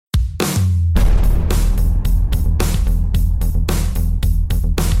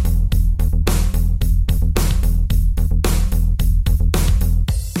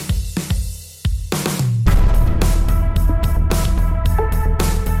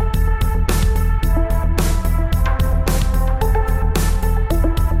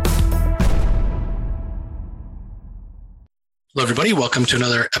Hello, everybody. Welcome to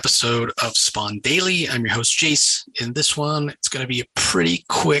another episode of Spawn Daily. I'm your host, Jace. In this one, it's going to be a pretty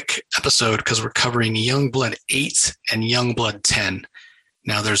quick episode because we're covering Youngblood 8 and Youngblood 10.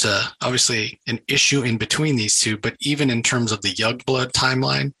 Now, there's obviously an issue in between these two, but even in terms of the Youngblood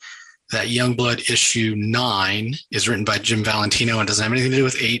timeline, that Youngblood issue 9 is written by Jim Valentino and doesn't have anything to do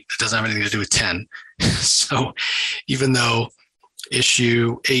with 8. It doesn't have anything to do with 10. So even though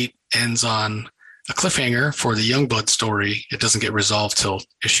issue 8 ends on a cliffhanger for the Youngblood story, it doesn't get resolved till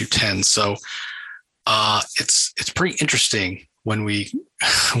issue 10. So it's pretty interesting when we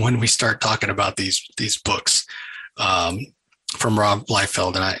start talking about these books from Rob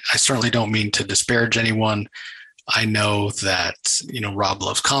Liefeld. And I certainly don't mean to disparage anyone. I know that, Rob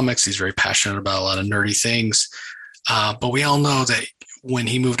loves comics. He's very passionate about a lot of nerdy things. But we all know that when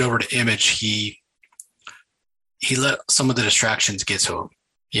he moved over to Image, he let some of the distractions get to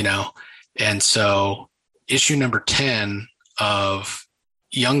him, And so issue number 10 of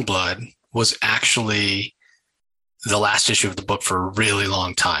Youngblood was actually the last issue of the book for a really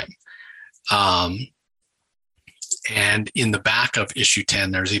long time. And in the back of issue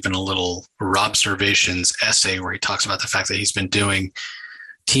 10, there's even a little Robservations essay where he talks about the fact that he's been doing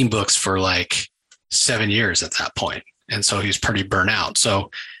team books for like 7 years at that point. And so he's pretty burnt out.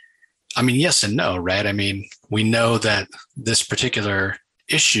 So, yes and no, right? We know that this particular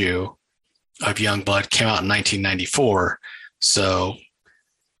issue of Youngblood came out in 1994. So,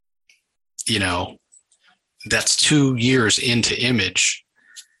 that's 2 years into Image.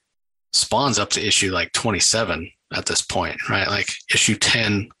 Spawn's up to issue like 27 at this point, right? Like issue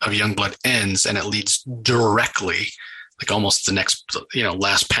 10 of Youngblood ends and it leads directly, like almost the next,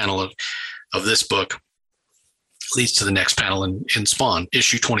 last panel of this book leads to the next panel in Spawn,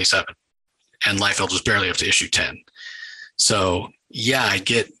 issue 27. And Leifeld was barely up to issue 10. So yeah, I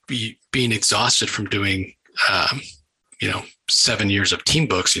get being exhausted from doing, 7 years of team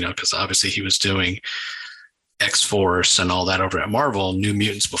books, because obviously he was doing X-Force and all that over at Marvel, New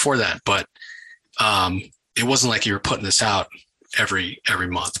Mutants before that. But it wasn't like you were putting this out every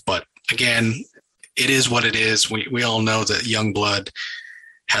month. But again, it is what it is. We all know that Youngblood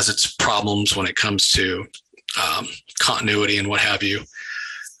has its problems when it comes to continuity and what have you.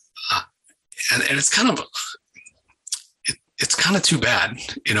 And it's kind of too bad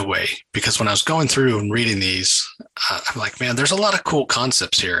in a way, because when I was going through and reading these, I'm like, man, there's a lot of cool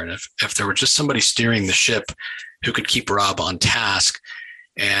concepts here. And if there were just somebody steering the ship who could keep Rob on task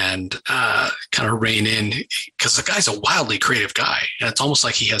and kind of rein in, because the guy's a wildly creative guy. And it's almost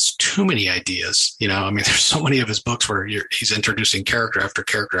like he has too many ideas. There's so many of his books where he's introducing character after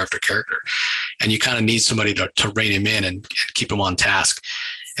character after character. And you kind of need somebody to rein him in and keep him on task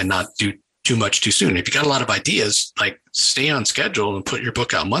and not do too much too soon. If you got a lot of ideas, like stay on schedule and put your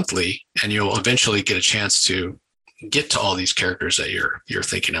book out monthly, and you'll eventually get a chance to get to all these characters that you're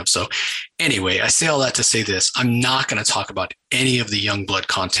thinking of. So anyway, I say all that to say this. I'm not going to talk about any of the Youngblood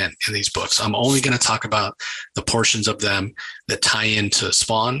content in these books. I'm only going to talk about the portions of them that tie into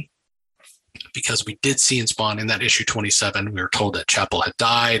Spawn, because we did see in Spawn in that issue 27, we were told that Chapel had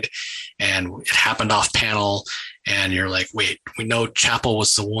died and it happened off panel. And you're like, wait, we know Chapel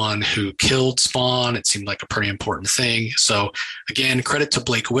was the one who killed Spawn. It seemed like a pretty important thing. So again, credit to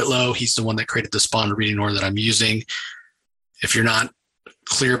Blake Whitlow. He's the one that created the Spawn reading order that I'm using. If you're not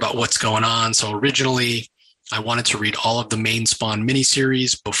clear about what's going on. So originally I wanted to read all of the main Spawn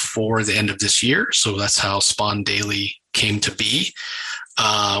miniseries before the end of this year. So that's how Spawn Daily came to be.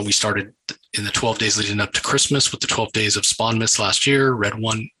 We started in the 12 days leading up to Christmas with the 12 days of Spawn Myths last year, read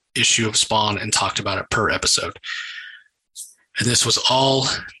one issue of Spawn and talked about it per episode. And this was all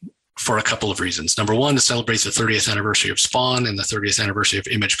for a couple of reasons. Number one, to celebrate the 30th anniversary of Spawn and the 30th anniversary of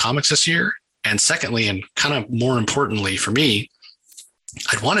Image Comics this year. And secondly, and kind of more importantly for me,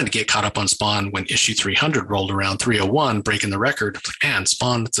 I'd wanted to get caught up on Spawn when issue 300 rolled around, 301, breaking the record. Man,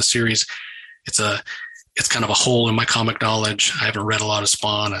 Spawn, it's a series. It's kind of a hole in my comic knowledge. I haven't read a lot of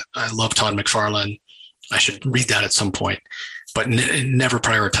Spawn. I love Todd McFarlane. I should read that at some point, but never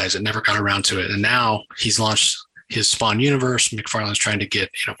prioritized it, never got around to it. And now he's launched his Spawn universe. McFarlane's trying to get,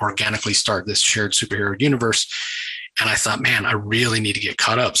 organically start this shared superhero universe. And I thought, man, I really need to get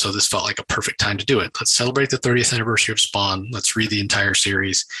caught up. So this felt like a perfect time to do it. Let's celebrate the 30th anniversary of Spawn. Let's read the entire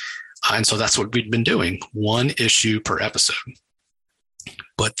series. And so that's what we'd been doing, one issue per episode.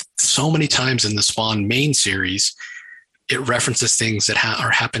 But so many times in the Spawn main series, it references things that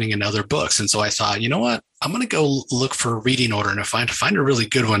are happening in other books. And so I thought, you know what? I'm going to go look for a reading order. And if I find a really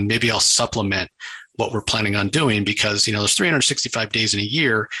good one, maybe I'll supplement what we're planning on doing, because, there's 365 days in a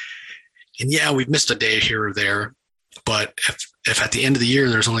year. And yeah, we've missed a day here or there. But if at the end of the year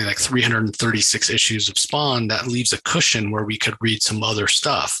there's only like 336 issues of Spawn, that leaves a cushion where we could read some other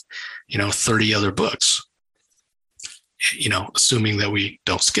stuff, 30 other books, assuming that we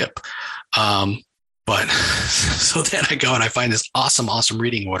don't skip. But so then I go and I find this awesome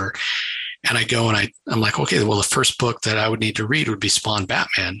reading order. And I go and I'm like, okay, well, the first book that I would need to read would be Spawn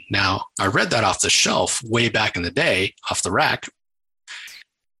Batman. Now, I read that off the shelf way back in the day, off the rack,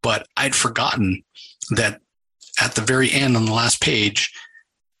 but I'd forgotten that at the very end on the last page,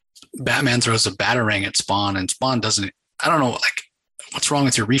 Batman throws a batarang at Spawn, and Spawn doesn't, I don't know, like, what's wrong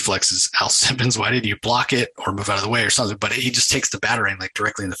with your reflexes, Al Simmons? Why did you block it or move out of the way or something? But he just takes the batarang like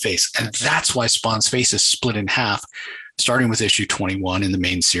directly in the face. And that's why Spawn's face is split in half, starting with issue 21 in the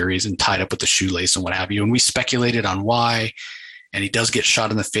main series and tied up with the shoelace and what have you. And we speculated on why. And he does get shot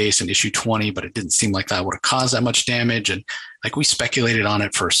in the face in issue 20, but it didn't seem like that would have caused that much damage. And like we speculated on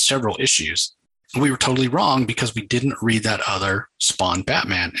it for several issues. And we were totally wrong because we didn't read that other Spawn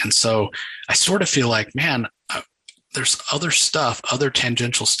Batman. And so I sort of feel like, man, there's other stuff, other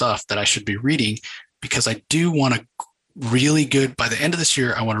tangential stuff that I should be reading, because I do want a really good, by the end of this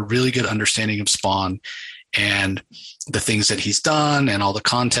year, I want a really good understanding of Spawn and the things that he's done and all the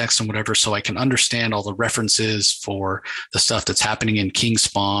context and whatever, so I can understand all the references for the stuff that's happening in King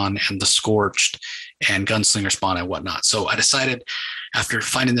Spawn and the Scorched and Gunslinger Spawn and whatnot. So I decided, after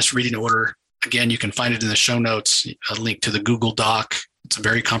finding this reading order, again, you can find it in the show notes, a link to the Google Doc. It's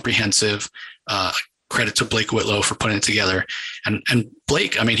very comprehensive. Credit to Blake Whitlow for putting it together. And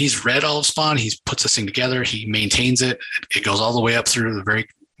Blake, I mean, he's read all of Spawn. He puts this thing together. He maintains it. It goes all the way up through the very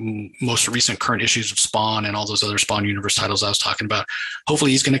most recent current issues of Spawn and all those other Spawn universe titles I was talking about.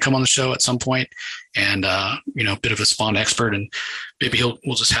 Hopefully he's going to come on the show at some point and, a bit of a Spawn expert, and maybe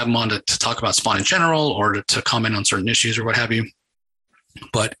we'll just have him on to talk about Spawn in general or to comment on certain issues or what have you.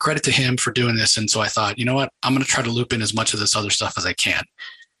 But credit to him for doing this. And so I thought, you know what, I'm going to try to loop in as much of this other stuff as I can.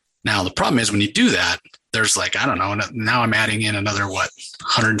 Now, the problem is when you do that, there's like, I don't know, now I'm adding in another,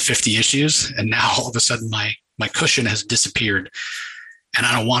 150 issues. And now all of a sudden my cushion has disappeared. And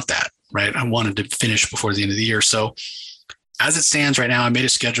I don't want that, right? I wanted to finish before the end of the year. So as it stands right now, I made a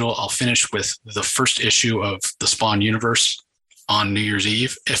schedule. I'll finish with the first issue of the Spawn universe on New Year's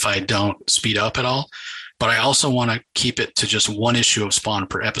Eve if I don't speed up at all. But I also want to keep it to just one issue of Spawn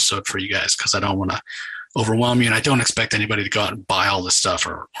per episode for you guys, because I don't want to overwhelm you. And I don't expect anybody to go out and buy all this stuff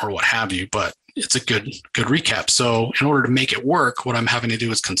or what have you, but it's a good recap. So in order to make it work, what I'm having to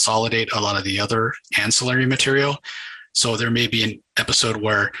do is consolidate a lot of the other ancillary material. So there may be an episode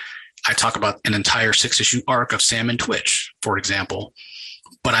where I talk about an entire 6-issue arc of Sam and Twitch, for example,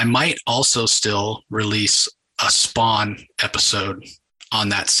 but I might also still release a Spawn episode on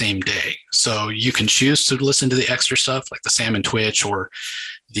that same day. So you can choose to listen to the extra stuff like the Sam and Twitch or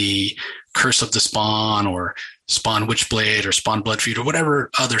the Curse of the Spawn or Spawn Witchblade or Spawn Bloodfeud or whatever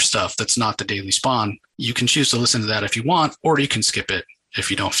other stuff that's not the daily Spawn. You can choose to listen to that if you want, or you can skip it if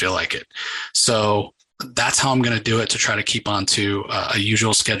you don't feel like it. So that's how I'm going to do it, to try to keep on to a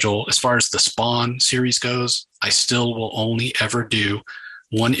usual schedule. As far as the Spawn series goes, I still will only ever do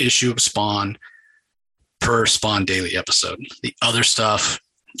one issue of Spawn per Spawn daily episode. The other stuff,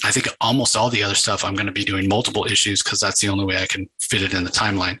 I think almost all the other stuff, I'm going to be doing multiple issues because that's the only way I can fit it in the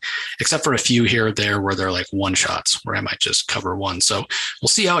timeline, except for a few here or there where they're like one shots where I might just cover one. So we'll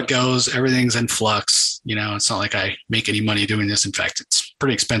see how it goes. Everything's in flux. It's not like I make any money doing this. In fact, it's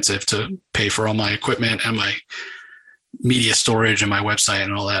pretty expensive to pay for all my equipment and my media storage and my website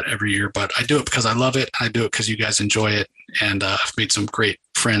and all that every year. But I do it because I love it. I do it because you guys enjoy it. And I've made some great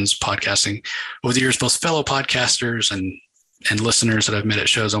friends podcasting over the years, both fellow podcasters and listeners that I've met at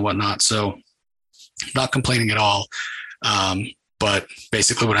shows and whatnot. So I'm not complaining at all. But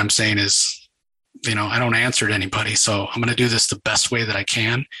basically what I'm saying is, I don't answer to anybody. So I'm going to do this the best way that I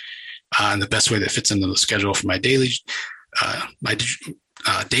can, and the best way that fits into the schedule for my daily,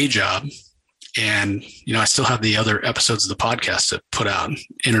 day job. And, I still have the other episodes of the podcast to put out,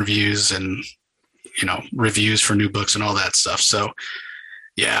 interviews and, reviews for new books and all that stuff. So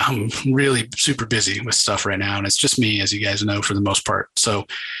yeah, I'm really super busy with stuff right now, and it's just me, as you guys know, for the most part. So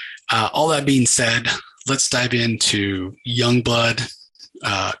all that being said, let's dive into Youngblood,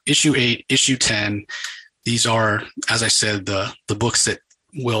 issue 8, issue 10. These are, as I said, the books that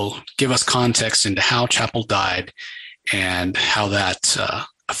will give us context into how Chapel died and how that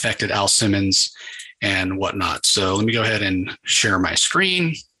affected Al Simmons and whatnot. So let me go ahead and share my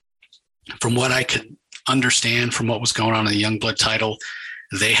screen. From what I could understand from what was going on in the Youngblood title,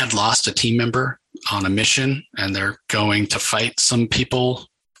 they had lost a team member on a mission, and they're going to fight some people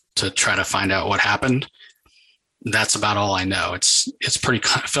to try to find out what happened. That's about all I know.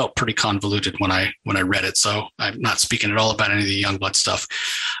 Felt pretty convoluted when I read it. So I'm not speaking at all about any of the Youngblood stuff.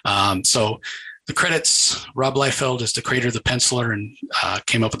 So the credits: Rob Liefeld is the creator, the penciler, and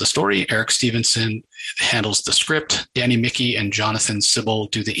came up with the story. Eric Stephenson handles the script. Danny Miki and Jonathan Sibal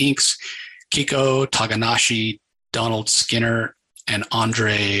do the inks. Kiko Taganashi, Donald Skinner, and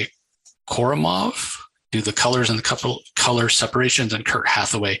Andre Koromov do the colors and the color separations, and Kurt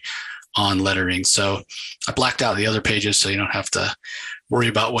Hathaway on lettering. So I blacked out the other pages so you don't have to worry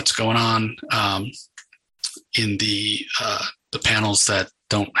about what's going on in the panels that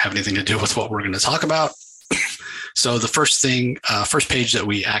don't have anything to do with what we're going to talk about. So the first page that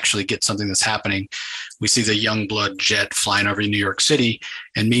we actually get something that's happening, we see the Youngblood jet flying over New York City.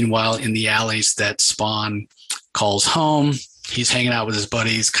 And meanwhile, in the alleys that Spawn calls home, he's hanging out with his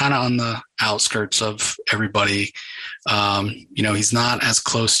buddies, kind of on the outskirts of everybody. He's not as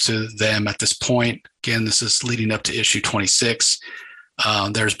close to them at this point. Again, this is leading up to issue 26.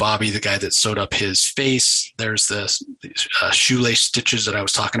 There's Bobby, the guy that sewed up his face. There's the shoelace stitches that I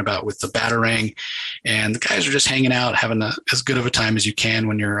was talking about with the Batarang. And the guys are just hanging out, having as good of a time as you can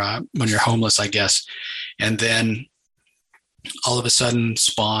when you're homeless, I guess. And then all of a sudden,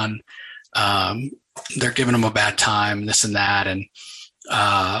 Spawn, they're giving him a bad time, this and that. And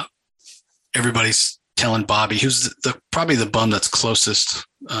everybody's telling Bobby, who's probably the bum that's closest,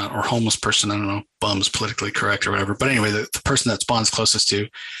 or homeless person. I don't know, bum's politically correct or whatever. But anyway, the person that Spawn's closest to,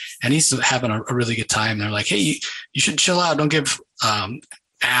 and he's having a really good time. They're like, hey, you should chill out. Don't give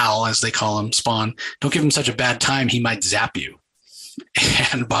Al, as they call him, Spawn, don't give him such a bad time. He might zap you.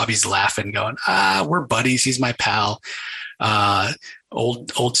 And Bobby's laughing, going, we're buddies. He's my pal.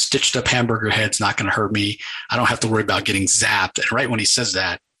 Old stitched up hamburger head's not going to hurt me. I don't have to worry about getting zapped. And right when he says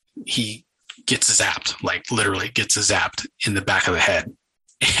that, he gets zapped, like literally gets zapped in the back of the head.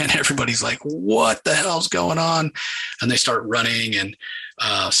 And everybody's like, what the hell's going on? And they start running, and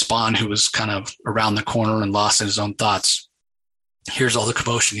Spawn, who was kind of around the corner and lost in his own thoughts, hears all the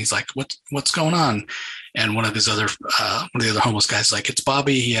commotion. He's like, what's going on? And one of the other homeless guys is like, it's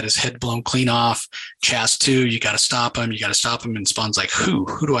Bobby. He had his head blown clean off. Chaz too. You got to stop him. And Spawn's like, who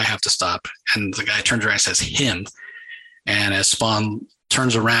do I have to stop? And the guy turns around and says, him. And as Spawn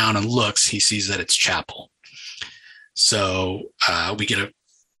turns around and looks, he sees that it's Chapel. So we get a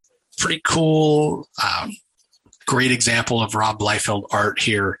pretty cool, great example of Rob Liefeld art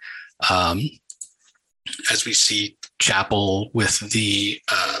here, as we see Chapel with the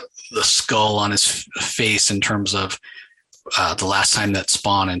skull on his face, in terms of the last time that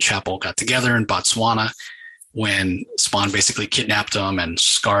Spawn and Chapel got together in Botswana, when Spawn basically kidnapped him and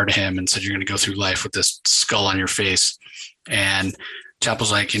scarred him and said, you're going to go through life with this skull on your face. And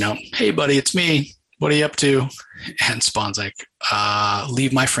Chapel's like, hey, buddy, it's me. What are you up to? And Spawn's like,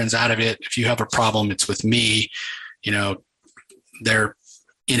 leave my friends out of it. If you have a problem, it's with me. They're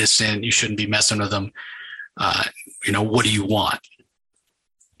innocent. You shouldn't be messing with them. What do you want?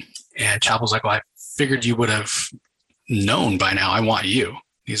 And Chapel's like, well, I figured you would have known by now. I want you.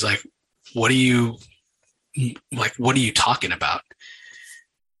 He's like, what are you talking about?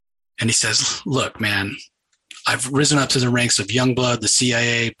 And he says, look, man, I've risen up to the ranks of Youngblood, the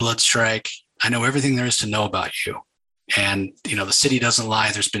CIA, Bloodstrike. I know everything there is to know about you. And, the city doesn't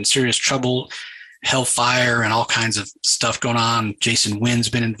lie. There's been serious trouble, hellfire, and all kinds of stuff going on. Jason Wynn's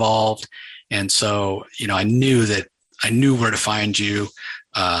been involved. And so, I knew where to find you.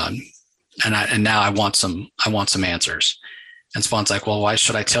 And now I want some answers. And Spawn's like, well, why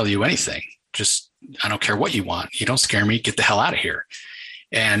should I tell you anything? I don't care what you want. You don't scare me. Get the hell out of here.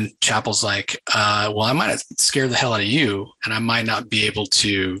 And Chapel's like, well, I might scare the hell out of you, and I might not be able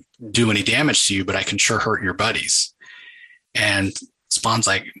to do any damage to you, but I can sure hurt your buddies. And Spawn's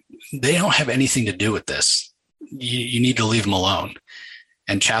like, they don't have anything to do with this. You need to leave them alone.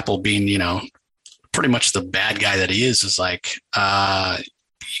 And Chapel, being, pretty much the bad guy that he is like,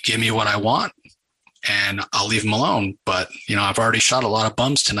 you give me what I want and I'll leave them alone. But, I've already shot a lot of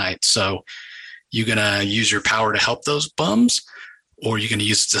bums tonight. So you going to use your power to help those bums, or you going to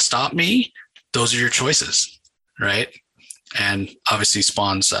use it to stop me? Those are your choices. Right. And obviously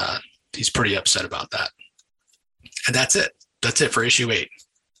Spawn's, he's pretty upset about that. And that's it. That's it for issue 8.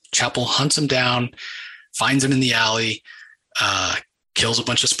 Chapel hunts him down, finds him in the alley, kills a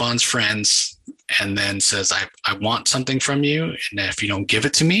bunch of Spawn's friends, and then says, I want something from you. And if you don't give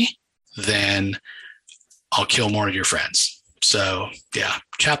it to me, then I'll kill more of your friends. So yeah,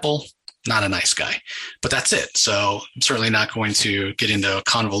 Chapel, not a nice guy, but that's it. So I'm certainly not going to get into a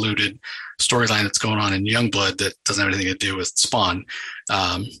convoluted storyline that's going on in Youngblood that doesn't have anything to do with Spawn.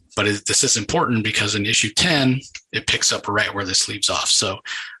 But this is important because in issue 10, it picks up right where this leaves off. So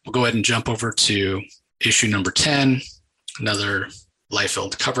we'll go ahead and jump over to issue number 10, another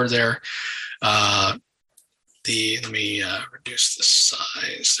Leifeld cover there. Let me reduce the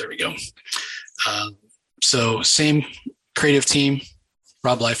size. There we go. So same creative team: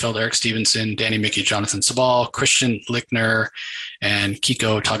 Rob Liefeld, Eric Stephenson, Danny Miki, Jonathan Sibal, Christian Lichtner, and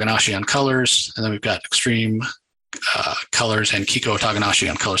Kiko Taganashi on colors. And then we've got Extreme colors and Kiko Taganashi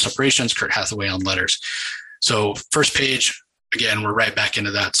on color separations, Kurt Hathaway on letters. So first page, again, we're right back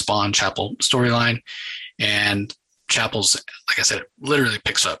into that Spawn Chapel storyline. And Chapel's, like I said, it literally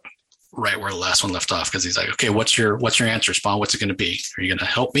picks up right where the last one left off, because he's like, okay, what's your answer, Spawn? What's it going to be? Are you going to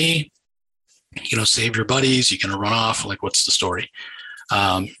help me? You know, save your buddies? You going to run off? Like, what's the story?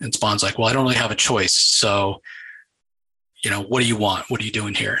 And Spawn's like, well, I don't really have a choice. So, you know, what do you want? What are you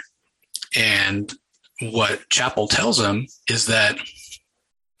doing here? And what Chapel tells him is that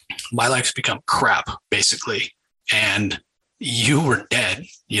my life's become crap, basically. And you were dead.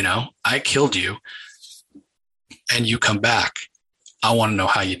 You know, I killed you and you come back. I want to know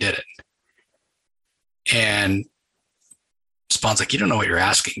how you did it. And Spawn's like, you don't know what you're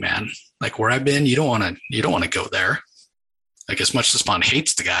asking, man. Like, where I've been, you don't want to go there. Like, as much as Spawn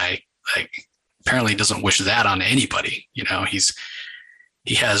hates the guy, like, apparently doesn't wish that on anybody. You know,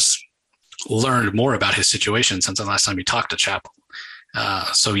 he has learned more about his situation since the last time he talked to Chapel.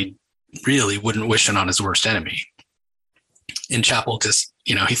 So he really wouldn't wish it on his worst enemy. And Chapel just,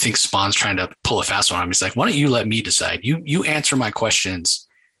 you know, he thinks Spawn's trying to pull a fast one on him. He's like, why don't you let me decide? You answer my questions.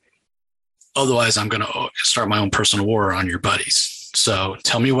 Otherwise, I'm going to start my own personal war on your buddies. So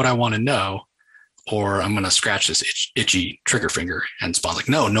tell me what I want to know, or I'm going to scratch this itchy trigger finger. And Spawn's like,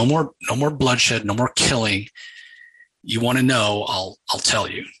 no more bloodshed, no more killing. You want to know, I'll tell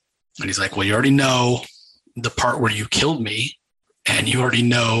you. And he's like, well, you already know the part where you killed me, and you already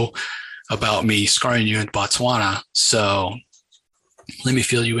know about me scarring you in Botswana. So let me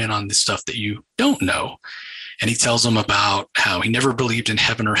fill you in on the stuff that you don't know. And he tells him about how he never believed in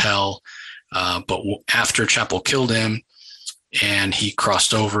heaven or hell. But after Chapel killed him and he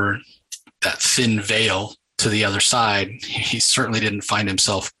crossed over that thin veil to the other side, he certainly didn't find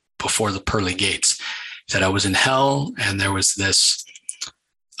himself before the pearly gates. He said, I was in hell, and there was this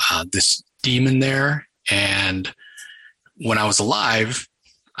demon there. And when I was alive,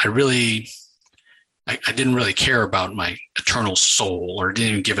 I didn't really care about my eternal soul, or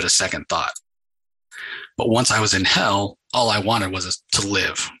didn't even give it a second thought. But once I was in hell, all I wanted was to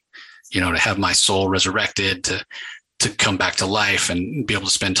live, you know, to have my soul resurrected, to come back to life and be able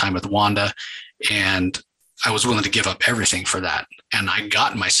to spend time with Wanda. And I was willing to give up everything for that. And I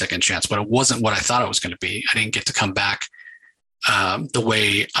got my second chance, but it wasn't what I thought it was going to be. I didn't get to come back the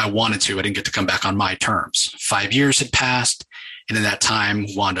way I wanted to. I didn't get to come back on my terms. 5 years had passed. And in that time,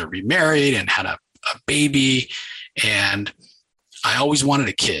 Wanda remarried and had a baby. And I always wanted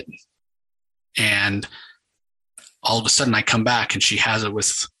a kid. And all of a sudden I come back and she has it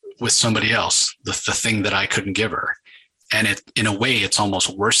with somebody else, the thing that I couldn't give her. And in a way, it's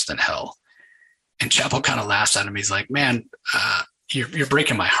almost worse than hell. And Chapel kind of laughs at him. He's like, man, you're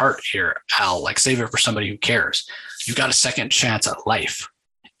breaking my heart here, Al. Like, save it for somebody who cares. You got a second chance at life.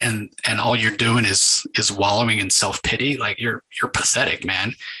 And all you're doing is wallowing in self-pity. Like, you're pathetic,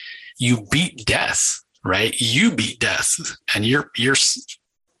 man. You beat death, right? You beat death, and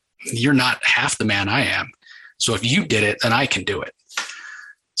you're not half the man I am. So if you did it, then I can do it.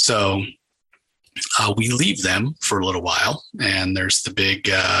 So we leave them for a little while, and there's the big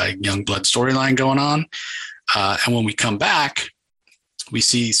Youngblood storyline going on. And when we come back, we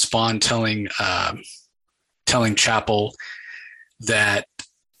see Spawn telling Chapel that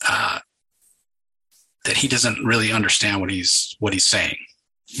he doesn't really understand what he's saying.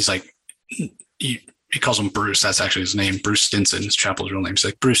 He's like, he calls him Bruce. That's actually his name. Bruce Stinson is Chapel's real name. He's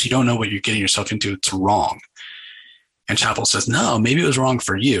like, Bruce, you don't know what you're getting yourself into. It's wrong. And Chapel says, no, maybe it was wrong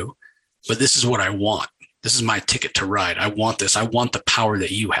for you, but this is what I want. This is my ticket to ride. I want this. I want the power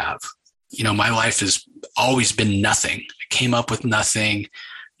that you have. You know, my life has always been nothing. I came up with nothing,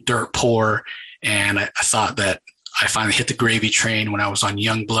 dirt poor. And I thought that I finally hit the gravy train when I was on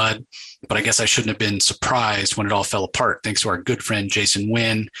Youngblood, but I guess I shouldn't have been surprised when it all fell apart. Thanks to our good friend, Jason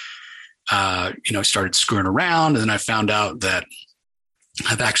Wynn, started screwing around. And then I found out that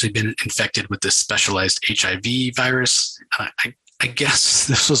I've actually been infected with this specialized HIV virus. I guess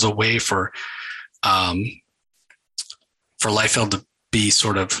this was a way for Leifeld to be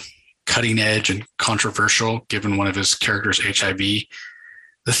sort of cutting edge and controversial, given one of his characters HIV.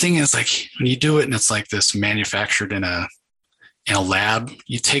 The thing is, like, when you do it and it's like this manufactured in a lab,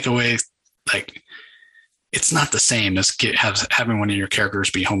 you take away, like, it's not the same as having one of your characters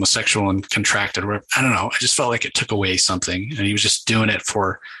be homosexual and contracted. Or I don't know. I just felt like it took away something, and he was just doing it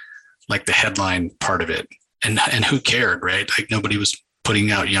for like the headline part of it. And who cared, right? Like nobody was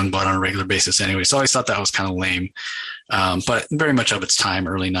putting out Youngblood on a regular basis anyway. So I always thought that was kind of lame. But very much of its time,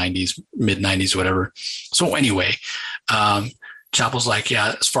 early 90s, mid 90s, whatever. So anyway, Chapel's like,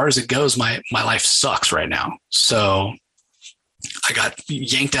 yeah, as far as it goes, my life sucks right now. So I got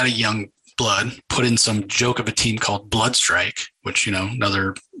yanked out of Youngblood, put in some joke of a team called Blood Strike, which,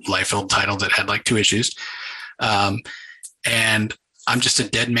 another Leifeld title that had like 2 issues. And I'm just a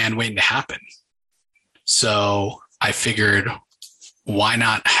dead man waiting to happen. So I figured, why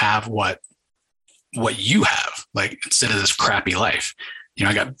not have what you have, like, instead of this crappy life?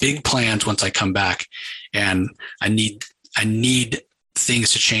 I got big plans once I come back, and I need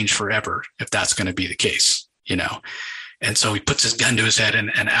things to change forever if that's going to be the case, And so he puts his gun to his head,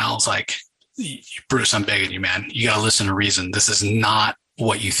 and Al's like, Bruce, I'm begging you, man, you got to listen to reason. This is not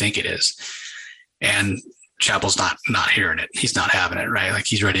what you think it is. And Chapel's not hearing it. He's not having it, right? Like,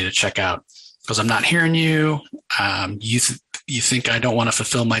 he's ready to check out. Because I'm not hearing you. You think I don't want to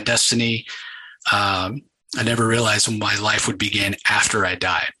fulfill my destiny. I never realized when my life would begin after I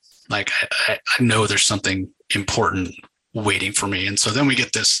died. Like, I know there's something important waiting for me. And so then we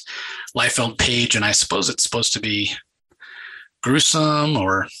get this Leifeld page, and I suppose it's supposed to be gruesome,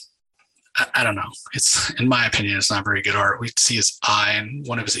 or I don't know. It's, in my opinion, it's not very good art. We see his eye and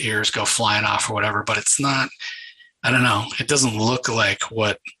one of his ears go flying off or whatever, but it's not, I don't know. It doesn't look like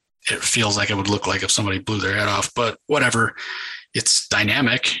what it feels like it would look like if somebody blew their head off, but whatever. It's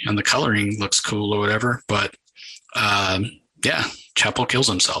dynamic and the coloring looks cool or whatever. But yeah, Chapel kills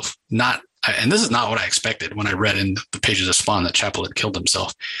himself. And this is not what I expected when I read in the pages of Spawn that Chapel had killed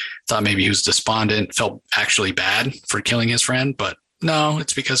himself. Thought maybe he was despondent, felt actually bad for killing his friend, but no,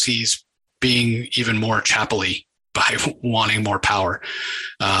 it's because he's being even more Chapel-y by wanting more power.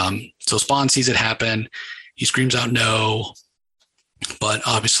 So Spawn sees it happen. He screams out no, but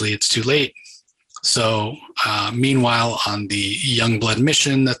obviously it's too late. So meanwhile, on the Youngblood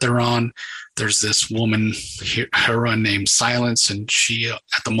mission that they're on, there's this woman, heroine named Silence, and she,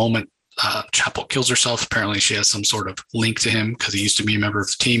 at the moment, Chapel kills herself. Apparently she has some sort of link to him because he used to be a member of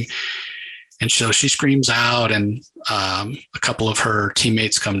the team. And so she screams out, and a couple of her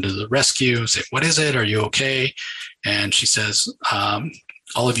teammates come to the rescue, say, "What is it? Are you okay?" And she says,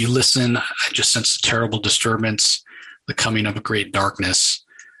 "All of you listen. I just sensed a terrible disturbance, the coming of a great darkness."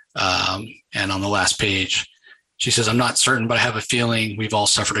 And on the last page, she says, "I'm not certain, but I have a feeling we've all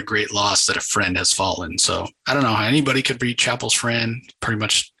suffered a great loss, that a friend has fallen." So I don't know how anybody could be Chapel's friend, pretty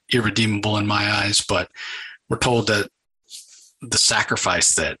much irredeemable in my eyes, but we're told that the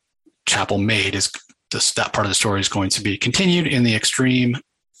sacrifice that Chapel made is that part of the story is going to be continued in the Extreme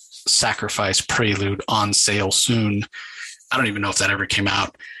Sacrifice Prelude, on sale soon. I don't even know if that ever came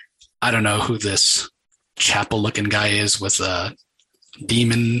out. I don't know who this Chapel looking guy is with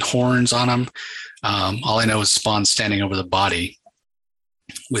demon horns on him. All I know is Spawn standing over the body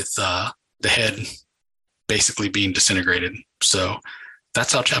with the head basically being disintegrated. So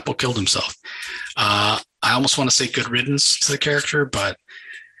that's how Chapel killed himself. I almost want to say good riddance to the character, but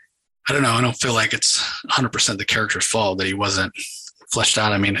I don't know. I don't feel like it's 100% the character's fault that he wasn't fleshed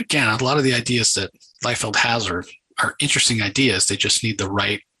out. I mean, again, a lot of the ideas that Leifeld has are interesting ideas. They just need the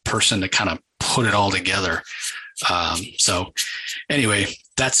right person to kind of put it all together. So anyway,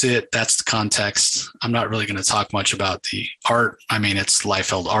 that's it. That's the context. I'm not really going to talk much about the art. I mean, it's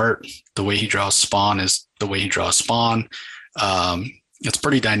Leifeld art. The way he draws Spawn is the way he draws Spawn. It's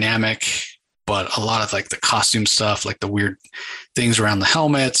pretty dynamic, but a lot of like the costume stuff, like the weird things around the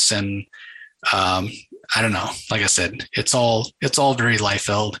helmets, and I don't know. Like I said, it's all very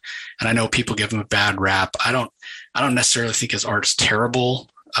Leifeld, and I know people give him a bad rap. I don't necessarily think his art's terrible.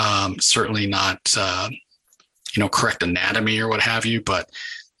 Certainly not, correct anatomy or what have you, but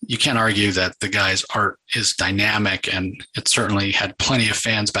you can't argue that the guy's art is dynamic, and it certainly had plenty of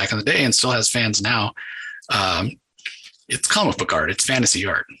fans back in the day and still has fans now. It's comic book art. It's fantasy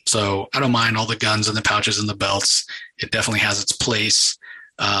art. So I don't mind all the guns and the pouches and the belts. It definitely has its place.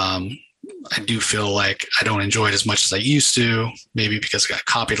 I do feel like I don't enjoy it as much as I used to, maybe because it got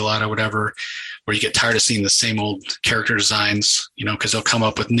copied a lot or whatever, where you get tired of seeing the same old character designs, because they'll come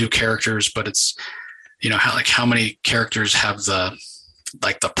up with new characters, but it's, how many characters have the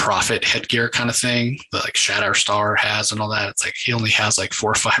prophet headgear kind of thing that like Shatterstar has and all that. It's like he only has like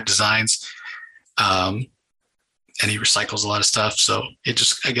 4 or 5 designs. And he recycles a lot of stuff. So I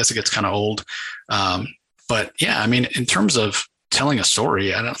guess it gets kind of old. But yeah, I mean, in terms of telling a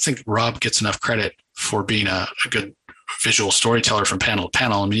story, I don't think Rob gets enough credit for being a good visual storyteller from panel to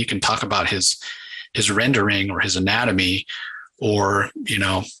panel. I mean, you can talk about his rendering or his anatomy or,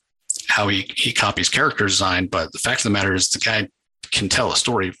 how he copies character design. But the fact of the matter is the guy can tell a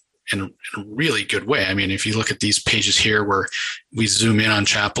story in a really good way. I mean, if you look at these pages here where we zoom in on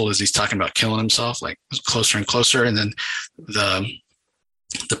Chapel as he's talking about killing himself, like closer and closer, and then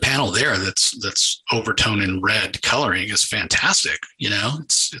the panel there that's overtone in red coloring is fantastic.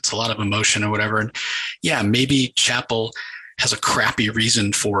 It's a lot of emotion or whatever. And yeah, maybe Chapel has a crappy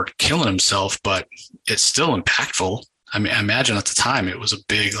reason for killing himself, but it's still impactful. I mean, I imagine at the time it was a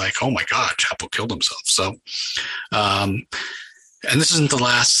big, like, oh my God, Chapel killed himself. So, and this isn't the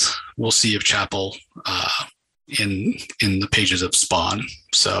last we'll see of Chapel in the pages of Spawn.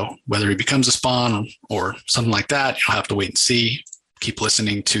 So whether he becomes a Spawn or something like that, you'll have to wait and see. Keep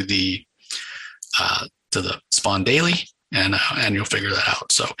listening to the Spawn Daily, and you'll figure that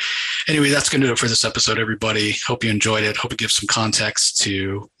out. So anyway, that's going to do it for this episode, everybody. Hope you enjoyed it. Hope it gives some context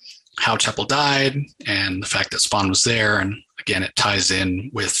to how Chapel died and the fact that Spawn was there. And again, it ties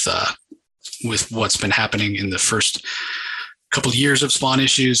in with what's been happening in the first couple of years of Spawn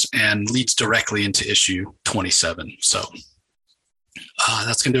issues and leads directly into issue 27. So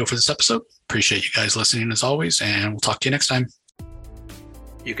that's going to do it for this episode. Appreciate you guys listening as always, and we'll talk to you next time.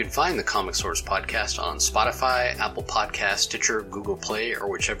 You can find the Comic Source podcast on Spotify, Apple Podcasts, Stitcher, Google Play, or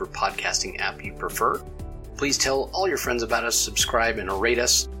whichever podcasting app you prefer. Please tell all your friends about us, subscribe, and rate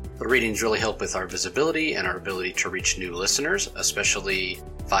us. The ratings really help with our visibility and our ability to reach new listeners, especially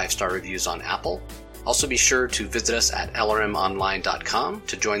 5-star reviews on Apple. Also be sure to visit us at lrmonline.com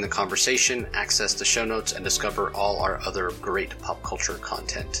to join the conversation, access the show notes, and discover all our other great pop culture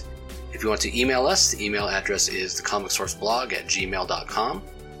content. If you want to email us, the email address is thecomicsourceblog@gmail.com,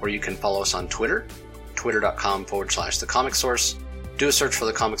 or you can follow us on Twitter, twitter.com/thecomicsource. Do a search for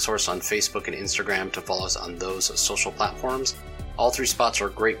The Comic Source on Facebook and Instagram to follow us on those social platforms. All 3 spots are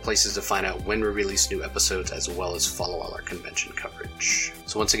great places to find out when we release new episodes, as well as follow all our convention coverage.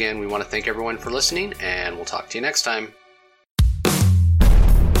 So once again, we want to thank everyone for listening, and we'll talk to you next time.